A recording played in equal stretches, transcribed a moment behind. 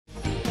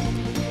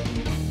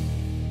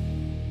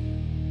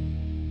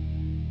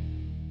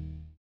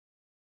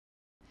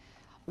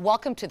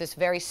Welcome to this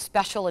very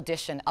special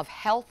edition of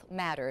Health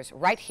Matters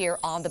right here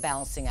on The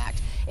Balancing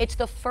Act. It's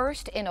the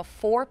first in a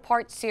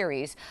four-part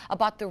series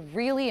about the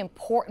really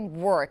important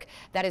work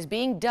that is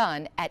being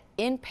done at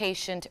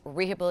inpatient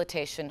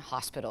rehabilitation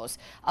hospitals.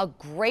 A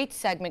great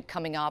segment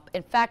coming up.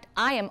 In fact,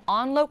 I am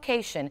on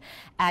location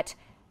at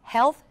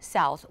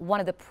HealthSouth, one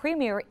of the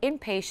premier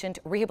inpatient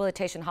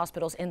rehabilitation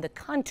hospitals in the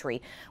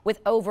country,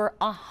 with over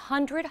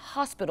 100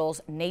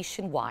 hospitals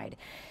nationwide.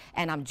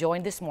 And I'm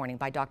joined this morning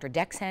by Dr.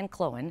 Dexanne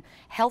Clohan,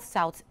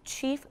 HealthSouth's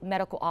Chief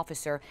Medical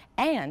Officer,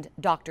 and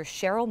Dr.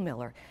 Cheryl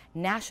Miller,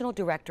 National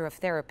Director of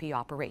Therapy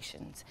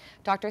Operations.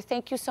 Doctor,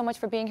 thank you so much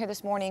for being here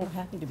this morning. So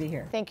happy to be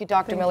here. Thank you,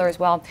 Dr. Miller, as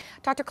well.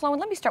 Dr. Clohan,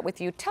 let me start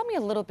with you. Tell me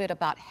a little bit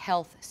about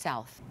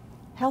HealthSouth.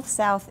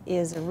 HealthSouth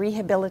is a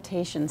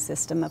rehabilitation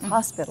system of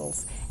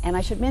hospitals, and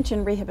I should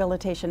mention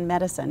rehabilitation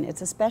medicine.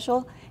 It's a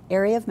special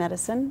area of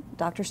medicine.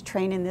 Doctors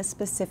train in this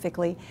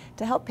specifically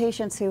to help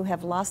patients who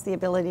have lost the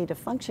ability to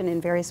function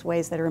in various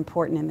ways that are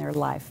important in their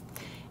life.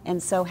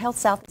 And so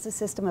HealthSouth is a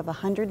system of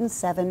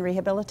 107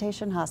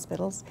 rehabilitation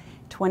hospitals,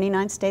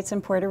 29 states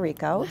and Puerto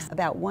Rico.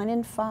 About 1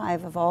 in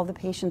 5 of all the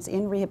patients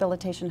in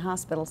rehabilitation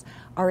hospitals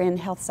are in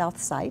HealthSouth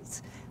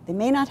sites. They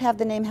may not have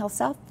the name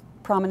HealthSouth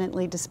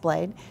prominently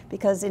displayed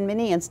because in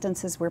many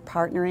instances we're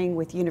partnering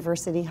with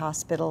university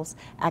hospitals,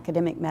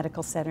 academic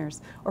medical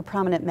centers, or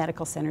prominent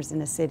medical centers in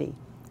the city.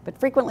 But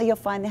frequently you'll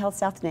find the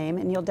HealthSouth name,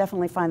 and you'll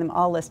definitely find them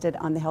all listed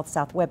on the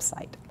HealthSouth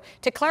website.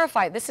 To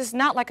clarify, this is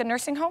not like a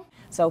nursing home?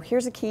 So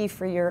here's a key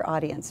for your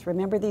audience.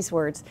 Remember these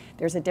words.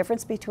 There's a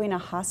difference between a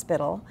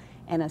hospital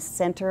and a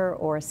center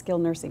or a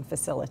skilled nursing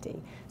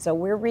facility. So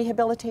we're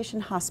rehabilitation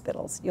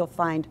hospitals. You'll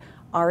find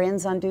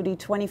RNs on duty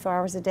 24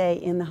 hours a day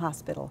in the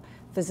hospital,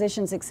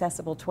 physicians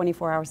accessible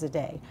 24 hours a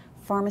day,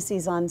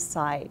 pharmacies on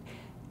site,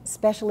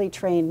 specially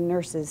trained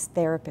nurses,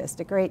 therapists,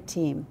 a great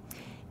team.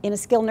 In a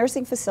skilled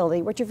nursing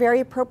facility, which are very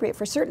appropriate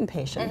for certain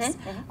patients,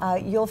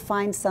 you'll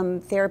find some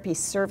therapy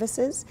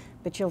services,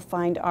 but you'll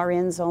find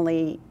RNs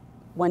only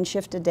 1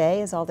 shift a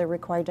day is all they're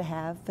required to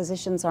have.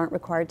 Physicians aren't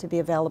required to be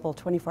available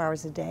 24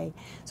 hours a day.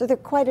 So there are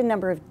quite a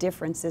number of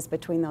differences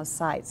between those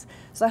sites.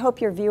 So I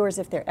hope your viewers,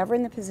 if they're ever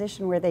in the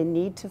position where they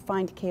need to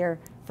find care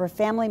for a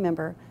family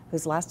member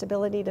who's lost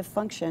ability to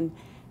function,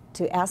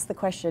 to ask the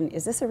question,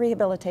 is this a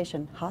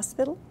rehabilitation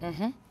hospital?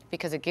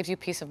 Because it gives you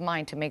peace of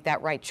mind to make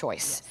that right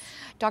choice. Yes.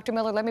 Dr.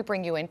 Miller, let me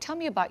bring you in. Tell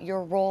me about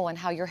your role and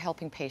how you're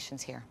helping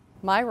patients here.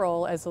 My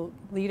role as a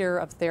leader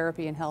of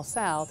therapy in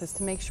HealthSouth is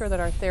to make sure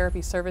that our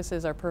therapy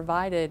services are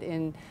provided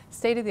in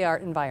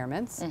state-of-the-art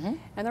environments, and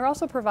they're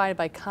also provided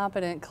by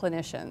competent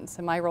clinicians.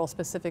 And my role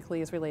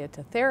specifically is related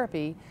to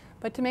therapy,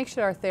 but to make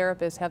sure our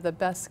therapists have the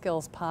best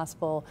skills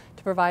possible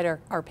to provide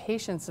our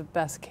patients the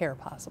best care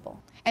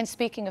possible. And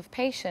speaking of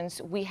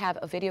patients, we have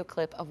a video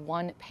clip of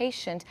one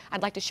patient.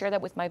 I'd like to share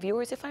that with my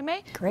viewers, if I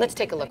may. Great. Let's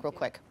take a look real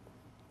quick.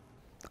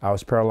 I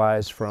was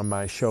paralyzed from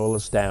my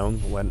shoulders down.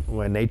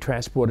 When they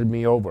transported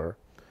me over,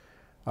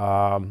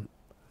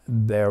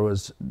 there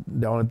was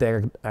the only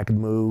thing I could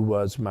move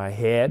was my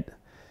head,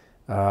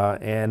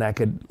 and I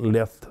could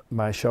lift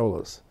my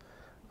shoulders.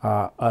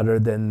 Other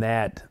than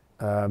that,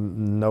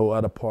 no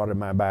other part of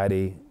my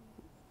body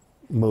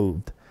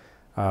moved.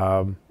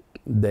 I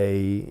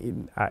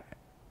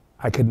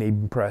couldn't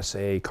even press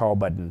a call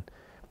button.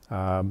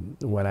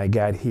 When I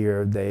got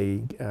here,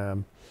 they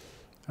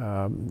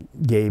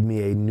gave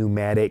me a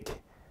pneumatic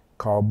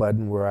call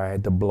button where I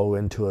had to blow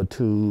into a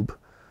tube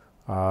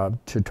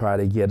to try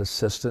to get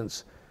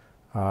assistance.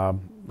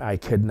 I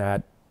could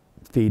not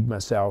feed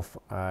myself.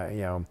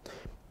 I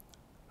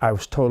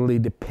was totally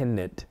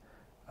dependent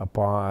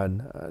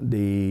upon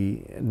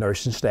the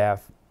nursing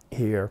staff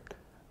here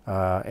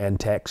and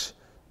techs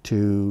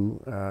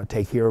to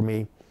take care of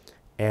me,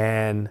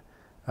 and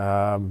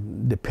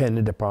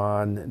dependent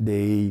upon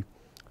the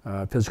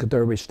physical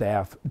therapy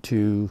staff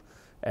to,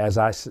 as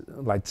I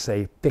like to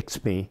say,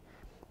 fix me,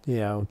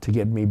 to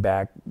get me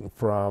back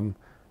from,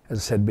 as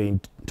I said, being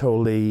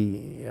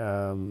totally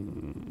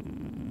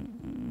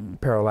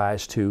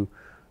paralyzed to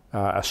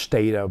a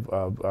state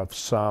of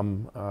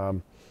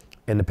some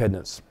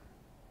independence.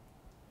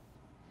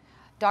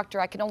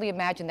 Doctor, I can only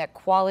imagine that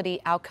quality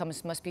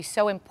outcomes must be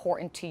so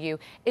important to you.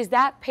 Is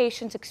that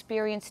patient's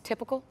experience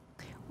typical?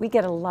 We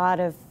get a lot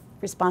of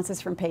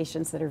responses from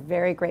patients that are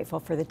very grateful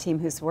for the team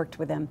who's worked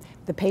with them.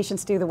 The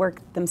patients do the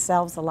work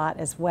themselves a lot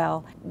as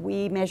well.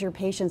 We measure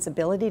patients'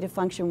 ability to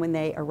function when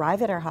they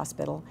arrive at our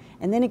hospital,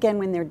 and then again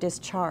when they're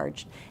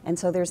discharged. And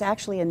so there's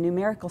actually a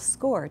numerical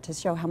score to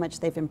show how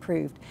much they've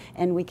improved,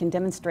 and we can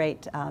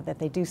demonstrate that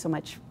they do so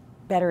much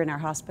better in our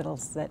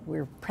hospitals that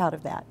we're proud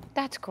of that.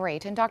 That's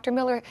great. And Dr.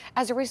 Miller,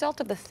 as a result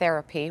of the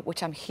therapy,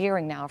 which I'm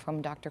hearing now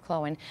from Dr.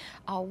 Clohan,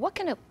 what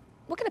can a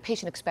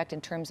patient expect in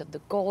terms of the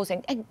goals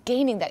and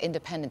gaining that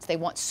independence they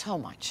want so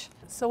much?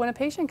 So when a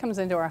patient comes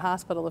into our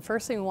hospital, the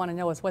first thing we want to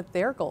know is what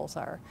their goals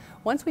are.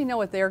 Once we know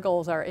what their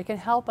goals are, it can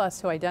help us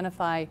to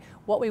identify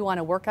what we want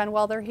to work on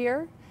while they're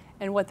here,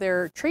 and what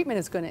their treatment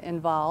is going to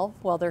involve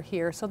while they're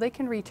here, so they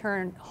can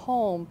return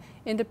home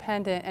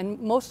independent and,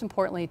 most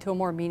importantly, to a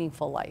more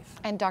meaningful life.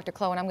 And Dr.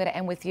 Clohan, I'm going to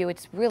end with you.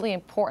 It's really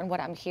important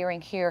what I'm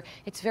hearing here.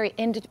 It's very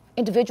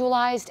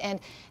individualized, and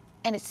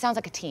it sounds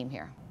like a team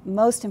here.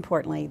 Most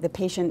importantly, the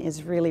patient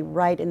is really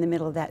right in the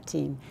middle of that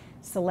team,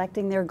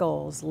 selecting their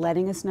goals,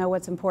 letting us know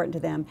what's important to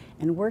them,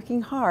 and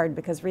working hard,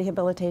 because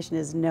rehabilitation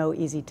is no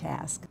easy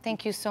task.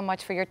 Thank you so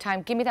much for your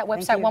time. Give me that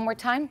website one more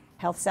time.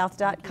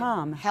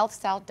 HealthSouth.com.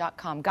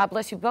 HealthSouth.com. God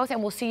bless you both,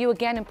 and we'll see you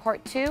again in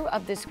part 2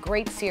 of this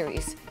great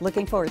series.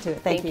 Looking forward to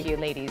it. Thank you. Thank you,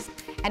 ladies.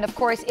 And of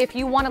course, if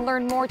you want to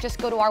learn more, just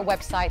go to our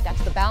website.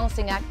 That's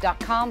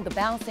thebalancingact.com,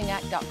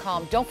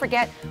 thebalancingact.com. Don't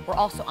forget, we're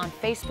also on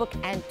Facebook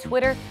and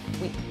Twitter.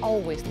 We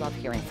always love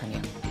hearing from you.